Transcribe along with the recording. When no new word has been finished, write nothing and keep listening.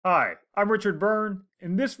Hi, I'm Richard Byrne.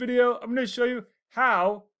 In this video, I'm going to show you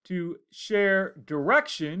how to share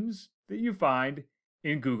directions that you find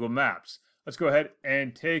in Google Maps. Let's go ahead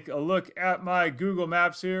and take a look at my Google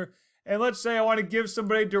Maps here. And let's say I want to give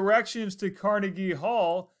somebody directions to Carnegie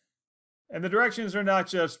Hall. And the directions are not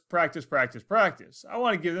just practice, practice, practice. I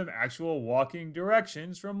want to give them actual walking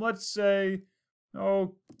directions from, let's say,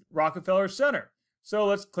 Rockefeller Center. So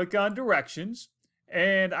let's click on directions.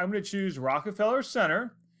 And I'm going to choose Rockefeller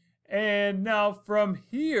Center. And now from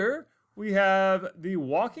here, we have the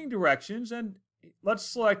walking directions, and let's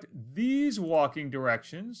select these walking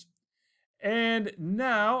directions. And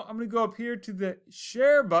now I'm going to go up here to the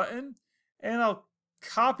share button, and I'll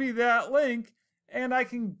copy that link, and I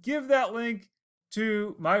can give that link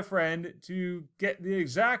to my friend to get the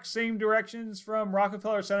exact same directions from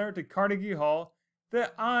Rockefeller Center to Carnegie Hall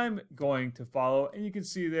that I'm going to follow. And you can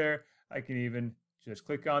see there, I can even just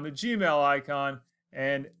click on the Gmail icon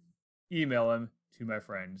and email them to my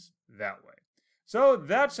friends that way. So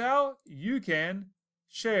that's how you can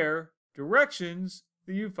share directions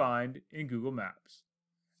that you find in Google Maps.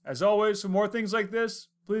 As always, for more things like this,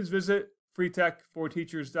 please visit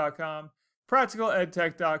freetech4teachers.com,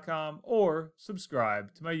 practicaledtech.com, or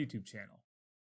subscribe to my YouTube channel.